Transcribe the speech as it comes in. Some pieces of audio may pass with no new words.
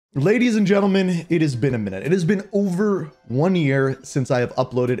Ladies and gentlemen, it has been a minute. It has been over 1 year since I have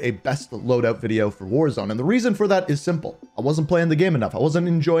uploaded a best loadout video for Warzone. And the reason for that is simple. I wasn't playing the game enough. I wasn't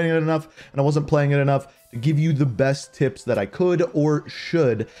enjoying it enough, and I wasn't playing it enough to give you the best tips that I could or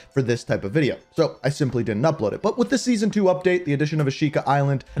should for this type of video. So I simply didn't upload it. But with the Season 2 update, the addition of Ashika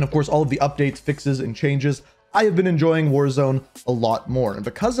Island, and of course all of the updates, fixes, and changes, I have been enjoying Warzone a lot more. And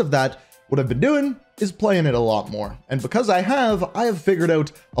because of that, what I've been doing is playing it a lot more. And because I have figured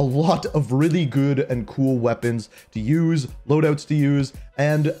out a lot of really good and cool weapons to use, loadouts to use,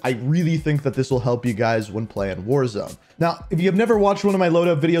 and I really think that this will help you guys when playing Warzone. Now, if you have never watched one of my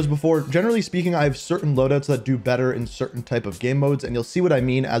loadout videos before, generally speaking, I have certain loadouts that do better in certain type of game modes, and you'll see what I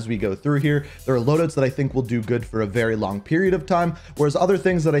mean as we go through here. There are loadouts that I think will do good for a very long period of time, whereas other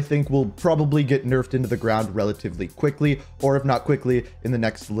things that I think will probably get nerfed into the ground relatively quickly, or if not quickly, in the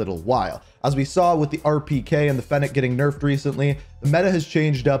next little while. As we saw with the RPK and the Fennec getting nerfed recently, the meta has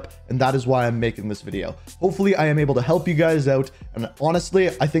changed up, and that is why I'm making this video. Hopefully, I am able to help you guys out, and honestly,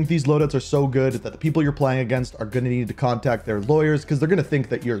 I think these loadouts are so good that the people you're playing against are going to need to contact their lawyers because they're going to think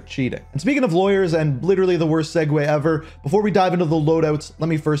that you're cheating. And speaking of lawyers, and literally the worst segue ever, before we dive into the loadouts, let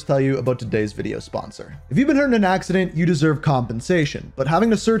me first tell you about today's video sponsor. If you've been hurt in an accident, you deserve compensation, but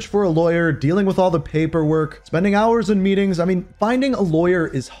having to search for a lawyer, dealing with all the paperwork, spending hours in meetings, I mean, finding a lawyer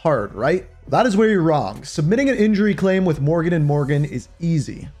is hard, right? That is where you're wrong. Submitting an injury claim with Morgan & Morgan is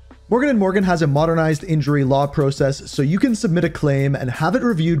easy. Morgan & Morgan has a modernized injury law process, so you can submit a claim and have it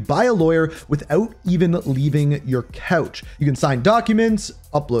reviewed by a lawyer without even leaving your couch. You can sign documents,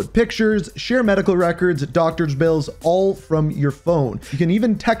 upload pictures, share medical records, doctor's bills, all from your phone. You can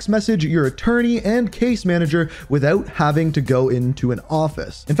even text message your attorney and case manager without having to go into an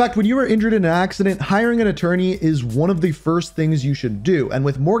office. In fact, when you are injured in an accident, hiring an attorney is one of the first things you should do. And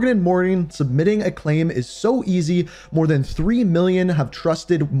with Morgan & Morgan, submitting a claim is so easy. More than 3 million have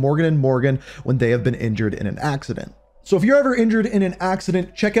trusted Morgan & Morgan when they have been injured in an accident. So if you're ever injured in an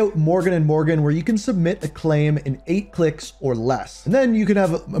accident, check out Morgan & Morgan, where you can submit a claim in 8 clicks or less. And then you can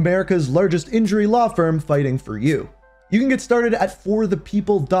have America's largest injury law firm fighting for you. You can get started at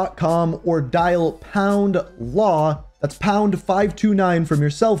forthepeople.com or dial #law. That's #529 from your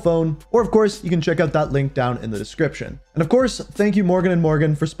cell phone. Or of course, you can check out that link down in the description. And of course, thank you Morgan &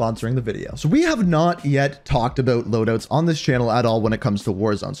 Morgan for sponsoring the video. So we have not yet talked about loadouts on this channel at all when it comes to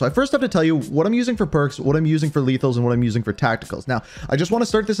Warzone. So I first have to tell you what I'm using for perks, what I'm using for lethals, and what I'm using for tacticals. Now, I just want to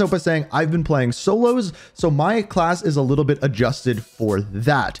start this out by saying I've been playing solos, so my class is a little bit adjusted for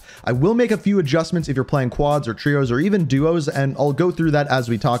that. I will make a few adjustments if you're playing quads or trios or even duos, and I'll go through that as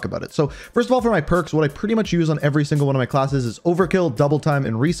we talk about it. So first of all, for my perks, what I pretty much use on every single one of my classes is overkill, double time,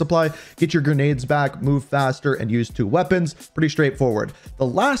 and resupply. Get your grenades back, move faster, and use 2 weapons. Pretty straightforward. The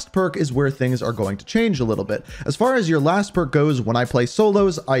last perk is where things are going to change a little bit. As far as your last perk goes, when I play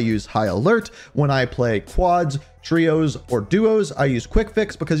solos, I use high alert. When I play quads, trios, or duos, I use quick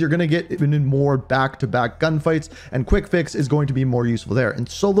fix because you're going to get even in more back-to-back gunfights, and quick fix is going to be more useful there. In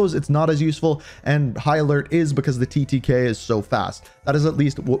solos, it's not as useful, and high alert is because the TTK is so fast. That is at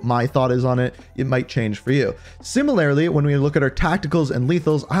least what my thought is on it. It might change for you. Similarly, when we look at our tacticals and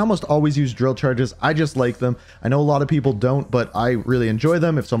lethals, I almost always use drill charges. I just like them. I know a lot of people don't, but I really enjoy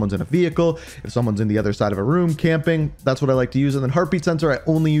them. If someone's in a vehicle, if someone's in the other side of a room camping, that's what I like to use. And then heartbeat sensor, I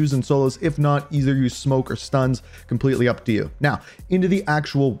only use in solos. If not, either use smoke or stuns. Completely up to you. Now, into the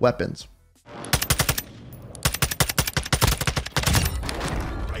actual weapons.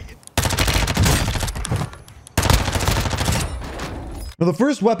 Now, the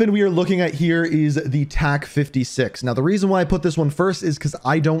first weapon we are looking at here is the TAQ-56. Now, the reason why I put this one first is because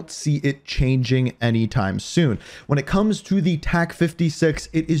I don't see it changing anytime soon. When it comes to the TAQ-56,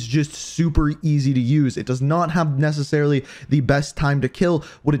 it is just super easy to use. It does not have necessarily the best time to kill.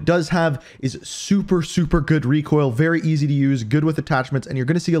 What it does have is super good recoil, very easy to use, good with attachments, and you're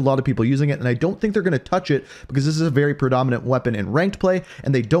going to see a lot of people using it, and I don't think they're going to touch it because this is a very predominant weapon in ranked play,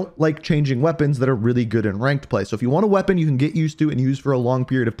 and they don't like changing weapons that are really good in ranked play. So if you want a weapon you can get used to and use for a long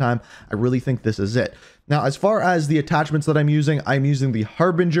period of time, I really think this is it. Now, as far as the attachments that I'm using the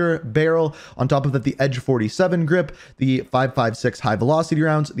Harbinger barrel, on top of that the Edge 47 grip, the 5.56 high velocity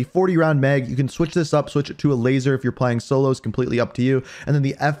rounds, the 40 round mag. You can switch this up, switch it to a laser if you're playing solos, completely up to you, and then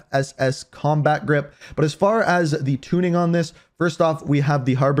the FSS combat grip. But as far as the tuning on this, first off, we have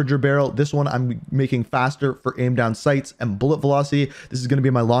the Harbinger barrel. This one I'm making faster for aim down sights and bullet velocity. This is going to be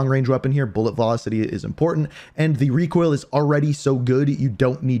my long range weapon here. Bullet velocity is important, and the recoil is already so good, you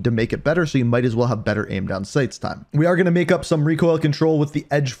don't need to make it better, so you might as well have better aim aim down sights time. We are going to make up some recoil control with the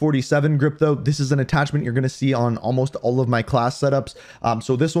Edge 47 grip though. This is an attachment you're going to see on almost all of my class setups.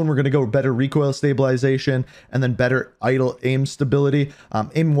 So this one we're going to go better recoil stabilization and then better idle aim stability.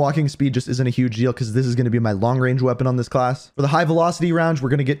 Aim walking speed just isn't a huge deal because this is going to be my long range weapon on this class. For the high velocity rounds, we're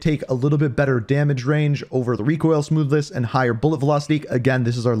going to take a little bit better damage range over the recoil smoothness and higher bullet velocity. Again,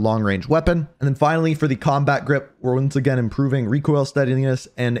 this is our long range weapon. And then finally for the combat grip, we're once again improving recoil steadiness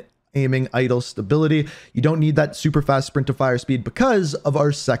and aiming idle stability. You don't need that super fast sprint to fire speed because of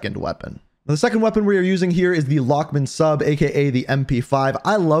our second weapon. Now, the second weapon we are using here is the Lachmann Sub, aka the MP5.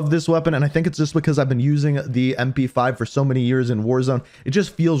 I love this weapon, and I think it's just because I've been using the MP5 for so many years in Warzone. It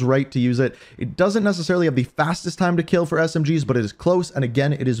just feels right to use it. It doesn't necessarily have the fastest time to kill for SMGs, but it is close, and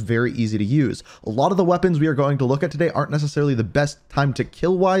again, it is very easy to use. A lot of the weapons we are going to look at today aren't necessarily the best time to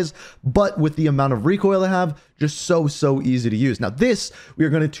kill wise, but with the amount of recoil I have, just so easy to use. Now this, we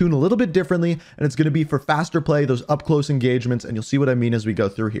are going to tune a little bit differently, and it's going to be for faster play, those up close engagements, and you'll see what I mean as we go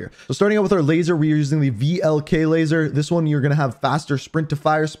through here. So starting out with our laser, we are using the VLK laser. This one, you're going to have faster sprint to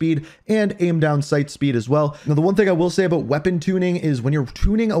fire speed and aim down sight speed as well. Now the one thing I will say about weapon tuning is when you're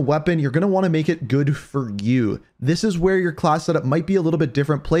tuning a weapon, you're going to want to make it good for you. This is where your class setup might be a little bit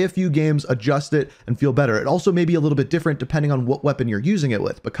different. Play a few games, adjust it, and feel better. It also may be a little bit different depending on what weapon you're using it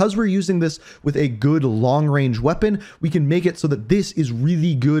with. Because we're using this with a good long-range weapon, we can make it so that this is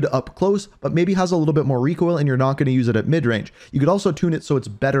really good up close, but maybe has a little bit more recoil and you're not going to use it at mid-range. You could also tune it so it's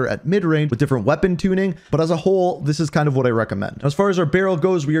better at mid-range with different weapon tuning, but as a whole, this is kind of what I recommend. As far as our barrel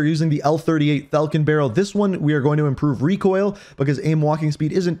goes, we are using the L38 Falcon barrel. This one, we are going to improve recoil because aim walking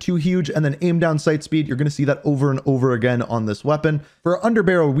speed isn't too huge, and then aim down sight speed, you're going to see that over and over again on this weapon. For our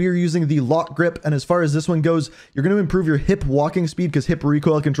underbarrel, we are using the lock grip, and as far as this one goes, you're going to improve your hip walking speed because hip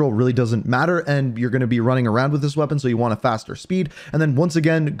recoil control really doesn't matter, and you're going to be running around with this weapon, so you want a faster speed. And then once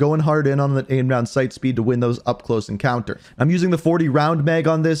again, going hard in on the aim down sight speed to win those up close encounter. I'm using the 40 round mag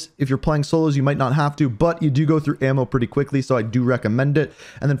on this. If you're playing solos, you might not have to, but you do go through ammo pretty quickly, so I do recommend it.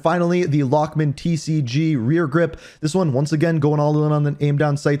 And then finally, the Lachmann TCG rear grip. This one, once again, going all in on the aim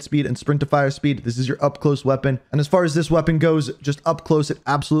down sight speed and sprint to fire speed. This is your up close weapon. And as far as this weapon goes, just up close, it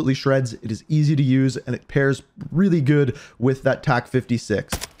absolutely shreds. It is easy to use, and it pairs really good with that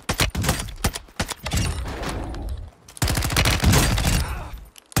TAQ-56.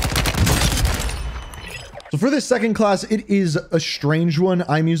 So for this second class, it is a strange one.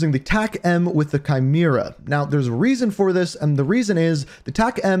 I'm using the TAQ-M with the Chimera. Now, there's a reason for this, and the reason is the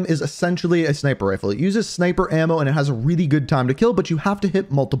TAQ-M is essentially a sniper rifle. It uses sniper ammo, and it has a really good time to kill, but you have to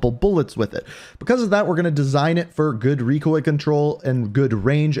hit multiple bullets with it. Because of that, we're going to design it for good recoil control and good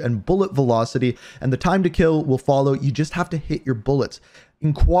range and bullet velocity, and the time to kill will follow. You just have to hit your bullets.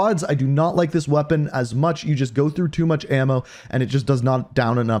 In quads, I do not like this weapon as much. You just go through too much ammo and it just does not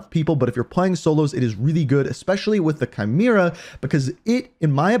down enough people. But if you're playing solos, it is really good, especially with the Chimera, because it,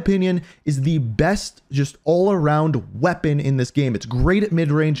 in my opinion, is the best just all-around weapon in this game. It's great at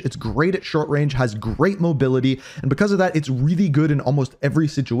mid-range, it's great at short range, has great mobility, and because of that, it's really good in almost every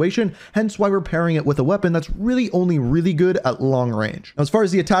situation, hence why we're pairing it with a weapon that's really only really good at long range. Now, as far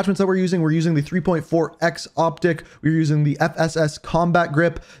as the attachments that we're using the 3.4X optic, we're using the FSS combat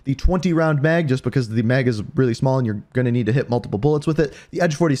grip, the 20 round mag, just because the mag is really small and you're going to need to hit multiple bullets with it, the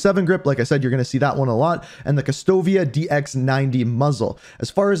Edge 47 grip, like I said, you're going to see that one a lot, and the Custovia DX90 muzzle. As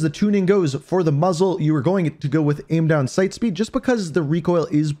far as the tuning goes, for the muzzle, you are going to go with aim down sight speed, just because the recoil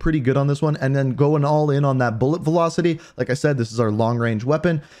is pretty good on this one, and then going all in on that bullet velocity. Like I said, this is our long range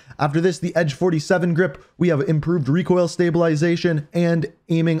weapon. After this, the Edge 47 grip, we have improved recoil stabilization and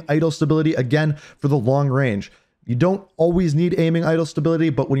aiming idle stability, again, for the long range. You don't always need aiming idle stability,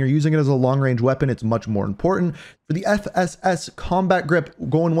 but when you're using it as a long-range weapon, it's much more important. For the FSS combat grip,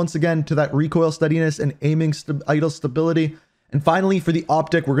 going once again to that recoil steadiness and aiming idle stability. And finally, for the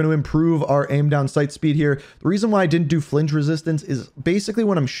optic, we're going to improve our aim down sight speed here. The reason why I didn't do flinch resistance is basically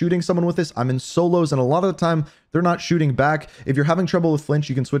when I'm shooting someone with this, I'm in solos, and a lot of the time, they're not shooting back. If you're having trouble with flinch,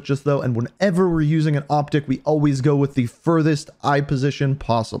 you can switch this though, and whenever we're using an optic, we always go with the furthest eye position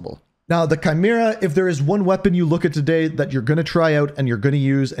possible. Now, the Chimera, if there is one weapon you look at today that you're going to try out and you're going to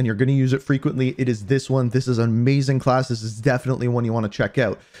use it frequently, it is this one. This is an amazing class. This is definitely one you want to check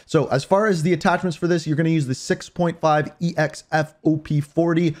out. So as far as the attachments for this, you're going to use the 6.5 EXF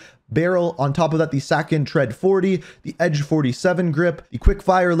OP40 barrel. On top of that, the Sakin Tread 40, the Edge 47 grip, the quick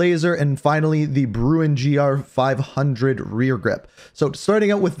fire laser, and finally the Bruin GR 500 rear grip. So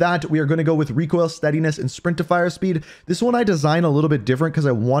starting out with that, we are going to go with recoil steadiness and sprint to fire speed. This one I design a little bit different because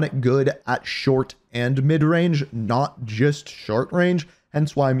I want it good at short and mid range, not just short range,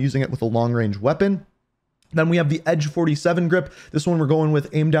 hence why I'm using it with a long range weapon. Then we have the Edge 47 grip. This one we're going with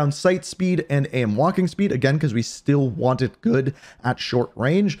aim down sight speed and aim walking speed, again, because we still want it good at short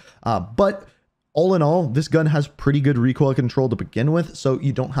range. But all in all, this gun has pretty good recoil control to begin with, so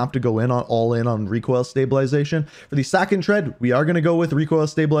you don't have to go all in on recoil stabilization. For the Sakin tread, we are going to go with recoil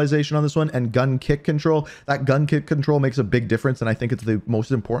stabilization on this one and gun kick control. That gun kick control makes a big difference, and I think it's the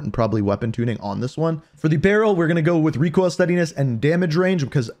most important probably weapon tuning on this one. For the barrel, we're going to go with recoil steadiness and damage range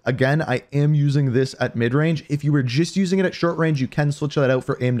because, again, I am using this at mid-range. If you were just using it at short range, you can switch that out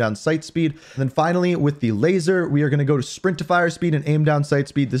for aim down sight speed. And then finally, with the laser, we are going to go to sprint to fire speed and aim down sight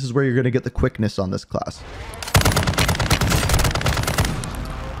speed. This is where you're going to get the quickness on this class.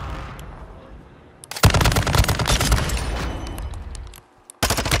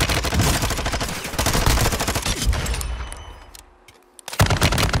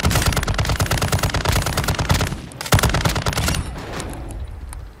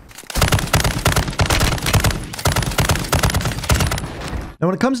 Now,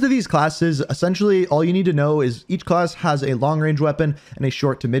 when it comes to these classes, essentially all you need to know is each class has a long range weapon and a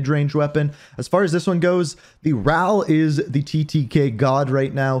short to mid range weapon. As far as this one goes, the RAAL is the TTK god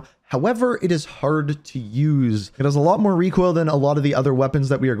right now. However, it is hard to use. It has a lot more recoil than a lot of the other weapons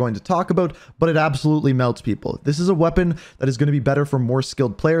that we are going to talk about, but it absolutely melts people. This is a weapon that is going to be better for more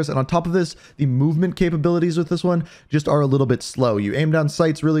skilled players. And on top of this, the movement capabilities with this one just are a little bit slow. You aim down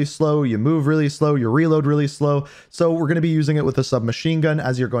sights really slow, you move really slow, you reload really slow. So we're going to be using it with a submachine gun,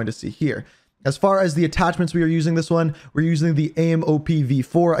 as you're going to see here. As far as the attachments we are using this one, we're using the AIM OP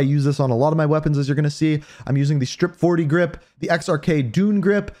V4. I use this on a lot of my weapons, as you're going to see. I'm using the Strip 40 grip, the XRK Dune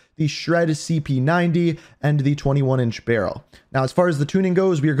grip, the Shred CP90, and the 21-inch barrel. Now, as far as the tuning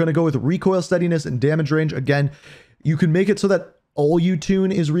goes, we are going to go with recoil steadiness and damage range. Again, you can make it so that all you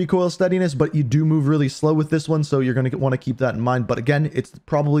tune is recoil steadiness, but you do move really slow with this one, so you're going to want to keep that in mind. But again, it's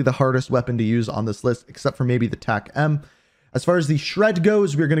probably the hardest weapon to use on this list, except for maybe the TAQ-M. As far as the shred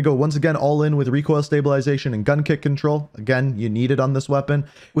goes, we're going to go once again all in with recoil stabilization and gun kick control. Again, you need it on this weapon.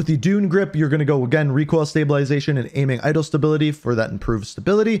 With the Dune grip, you're going to go again recoil stabilization and aiming idle stability for that improved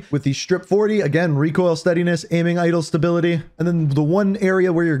stability. With the Strip 40, again, recoil steadiness, aiming idle stability. And then the one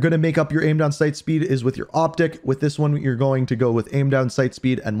area where you're going to make up your aim down sight speed is with your optic. With this one, you're going to go with aim down sight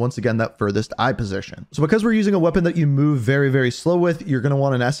speed and once again that furthest eye position. So because we're using a weapon that you move very, very slow with, you're going to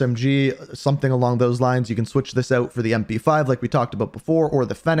want an SMG, something along those lines. You can switch this out for the MP5 like we talked about before, or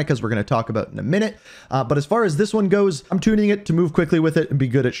the Fennec, as we're going to talk about in a minute. But as far as this one goes, I'm tuning it to move quickly with it and be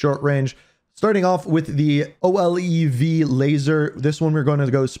good at short range. Starting off with the OLEV laser, this one we're going to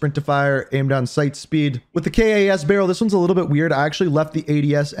go sprint to fire, aim down sight speed. With the KAS barrel, this one's a little bit weird. I actually left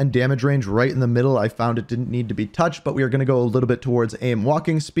the ADS and damage range right in the middle. I found it didn't need to be touched, but we are going to go a little bit towards aim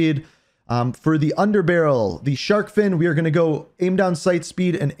walking speed. For the underbarrel, the shark fin, we are going to go aim down sight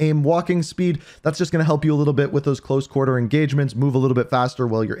speed and aim walking speed. That's just going to help you a little bit with those close quarter engagements, move a little bit faster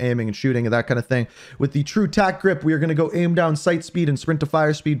while you're aiming and shooting and that kind of thing. With the true TAQ grip, we are going to go aim down sight speed and sprint to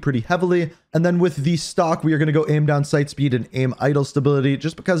fire speed pretty heavily. And then with the stock, we are going to go aim down sight speed and aim idle stability,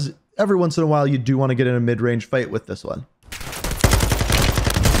 just because every once in a while you do want to get in a mid-range fight with this one.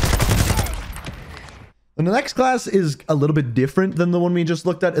 And the next class is a little bit different than the one we just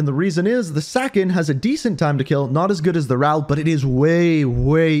looked at, and the reason is the Sakin has a decent time to kill, not as good as the RAAL, but it is way,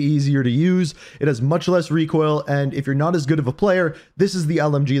 way easier to use. It has much less recoil, and if you're not as good of a player, this is the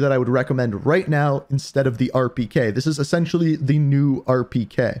LMG that I would recommend right now instead of the RPK. This is essentially the new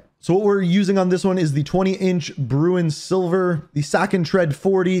RPK. So what we're using on this one is the 20-inch Bruin Silver, the Sakin Tread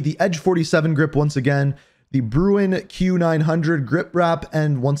 40, the Edge 47 grip once again, the Bruin Q900 grip wrap,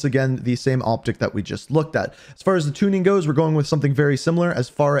 and once again, the same optic that we just looked at. As far as the tuning goes, we're going with something very similar as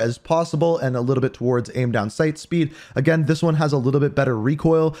far as possible and a little bit towards aim down sight speed. Again, this one has a little bit better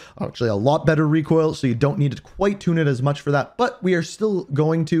recoil, actually a lot better recoil, so you don't need to quite tune it as much for that, but we are still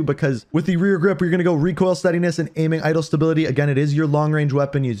going to, because with the rear grip, we're going to go recoil steadiness and aiming idle stability. Again, it is your long range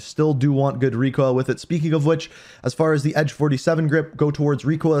weapon. You still do want good recoil with it. Speaking of which, as far as the Edge 47 grip, go towards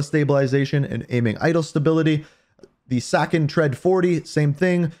recoil stabilization and aiming idle stability. The Sakin Tread 40, same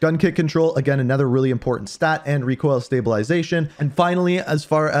thing. Gun kick control, again, another really important stat, and recoil stabilization. And finally, as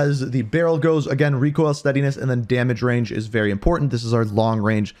far as the barrel goes, again, recoil steadiness and then damage range is very important. This is our long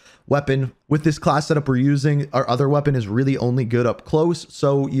range weapon. With this class setup we're using, our other weapon is really only good up close,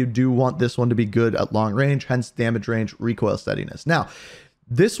 so you do want this one to be good at long range, hence damage range, recoil steadiness. Now,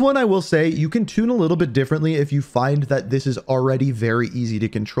 This one, I will say, you can tune a little bit differently if you find that this is already very easy to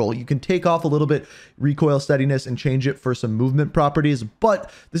control. You can take off a little bit recoil steadiness and change it for some movement properties,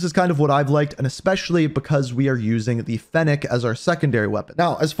 but this is kind of what I've liked, and especially because we are using the Fennec as our secondary weapon.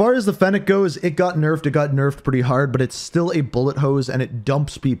 Now, as far as the Fennec goes, it got nerfed pretty hard, but it's still a bullet hose and it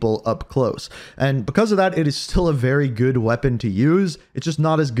dumps people up close. And because of that, it is still a very good weapon to use. It's just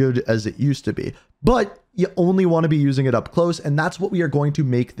not as good as it used to be. But you only want to be using it up close, and that's what we are going to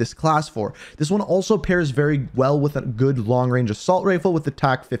make this class for. This one also pairs very well with a good long-range assault rifle with the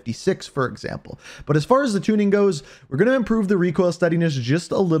TAQ-56, for example. But as far as the tuning goes, we're going to improve the recoil steadiness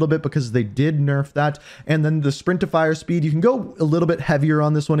just a little bit because they did nerf that, and then the sprint to fire speed, you can go a little bit heavier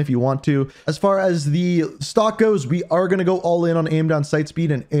on this one if you want to. As far as the stock goes, we are going to go all in on aim down sight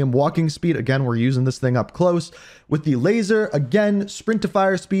speed and aim walking speed. Again, we're using this thing up close. With the laser, again, sprint to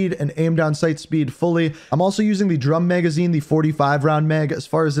fire speed and aim down sight speed fully. I'm also using the drum magazine, the 45 round mag. As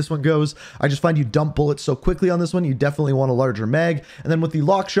far as this one goes, I just find you dump bullets so quickly on this one, you definitely want a larger mag. And then with the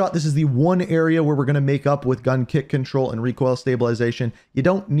lock shot, this is the one area where we're going to make up with gun kick control and recoil stabilization. You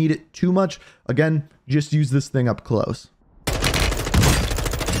don't need it too much. Again, just use this thing up close. Gas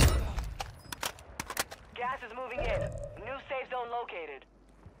is moving in. New safe zone located.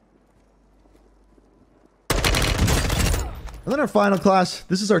 And then our final class,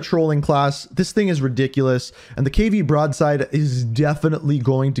 this is our trolling class. This thing is ridiculous, and the KV Broadside is definitely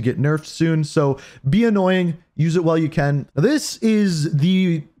going to get nerfed soon, so be annoying, use it while you can. Now, this is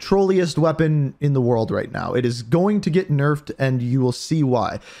the trolliest weapon in the world right now. It is going to get nerfed, and you will see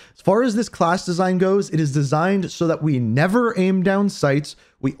why. As far as this class design goes, it is designed so that we never aim down sights,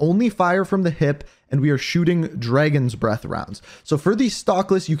 we only fire from the hip, and we are shooting Dragon's Breath rounds. So for the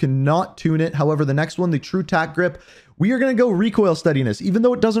stockless, you cannot tune it. However, the next one, the True TAC Grip, we are going to go recoil steadiness, even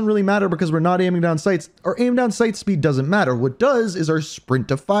though it doesn't really matter because we're not aiming down sights. Our aim down sight speed doesn't matter. What does is our sprint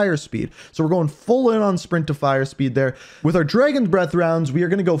to fire speed. So we're going full in on sprint to fire speed there. With our Dragon's Breath rounds, we are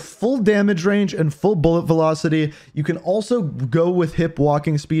going to go full damage range and full bullet velocity. You can also go with hip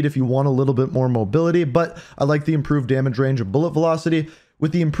walking speed if you want a little bit more mobility, but I like the improved damage range and bullet velocity.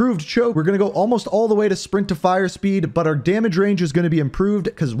 With the improved choke, we're going to go almost all the way to sprint to fire speed, but our damage range is going to be improved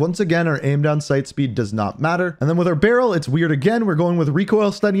because once again, our aim down sight speed does not matter. And then with our barrel, it's weird again. We're going with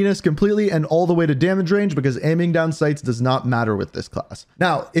recoil steadiness completely and all the way to damage range because aiming down sights does not matter with this class.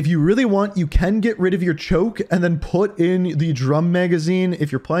 Now, if you really want, you can get rid of your choke and then put in the drum magazine.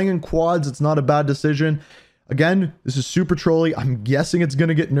 If you're playing in quads, it's not a bad decision. Again, this is super trolly. I'm guessing it's going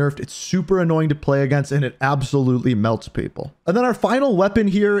to get nerfed. It's super annoying to play against, and it absolutely melts people. And then our final weapon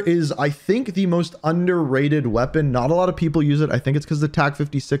here is, I think, the most underrated weapon. Not a lot of people use it. I think it's because the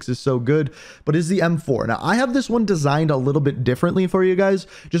TAQ-56 is so good, but is the M4. Now, I have this one designed a little bit differently for you guys,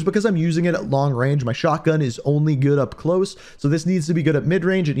 just because I'm using it at long range. My shotgun is only good up close, so this needs to be good at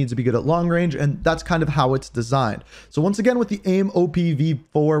mid-range. It needs to be good at long range, and that's kind of how it's designed. So once again, with the AIM OPV4,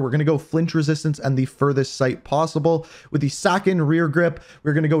 we're going to go flinch resistance and the furthest sight possible. With the Sakin rear grip,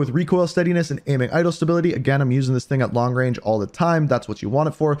 we're going to go with recoil steadiness and aiming idle stability. Again, I'm using this thing at long range all the time. That's what you want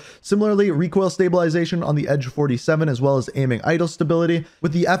it for. Similarly, recoil stabilization on the Edge 47 as well as aiming idle stability.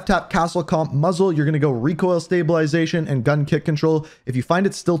 With the FTAP Castle Comp muzzle, you're going to go recoil stabilization and gun kick control. If you find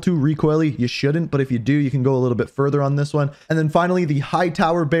it still too recoily, you shouldn't, but if you do, you can go a little bit further on this one. And then finally, the high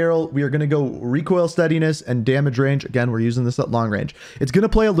tower barrel, we are going to go recoil steadiness and damage range. Again, we're using this at long range. It's going to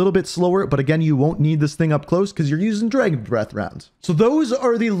play a little bit slower, but again, you won't need this thing up close because you're using Dragon's Breath rounds. So those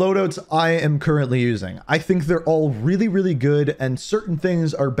are the loadouts I am currently using. I think they're all really, really good, and certain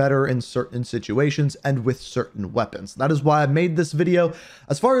things are better in certain situations and with certain weapons. That is why I made this video.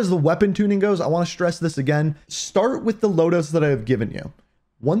 As far as the weapon tuning goes, I want to stress this again. Start with the loadouts that I have given you.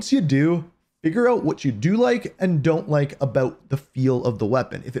 Once you do, figure out what you do like and don't like about the feel of the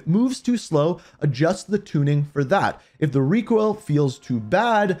weapon. If it moves too slow, adjust the tuning for that. If the recoil feels too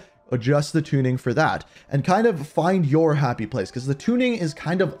bad, adjust the tuning for that and kind of find your happy place, because the tuning is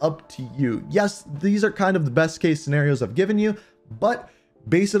kind of up to you. Yes, these are kind of the best case scenarios I've given you, but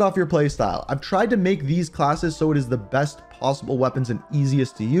base it off your play style. I've tried to make these classes so it is the best possible weapons and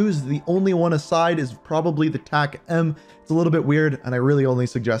easiest to use. The only one aside is probably the TAQ-M. It's a little bit weird, and I really only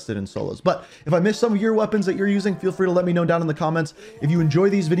suggest it in solos. But if I missed some of your weapons that you're using, feel free to let me know down in the comments. If you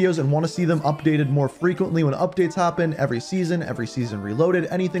enjoy these videos and want to see them updated more frequently when updates happen every season reloaded,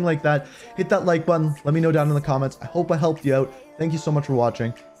 anything like that, hit that like button. Let me know down in the comments. I hope I helped you out. Thank you so much for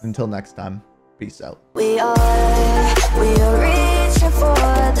watching. Until next time, peace out. We are reaching for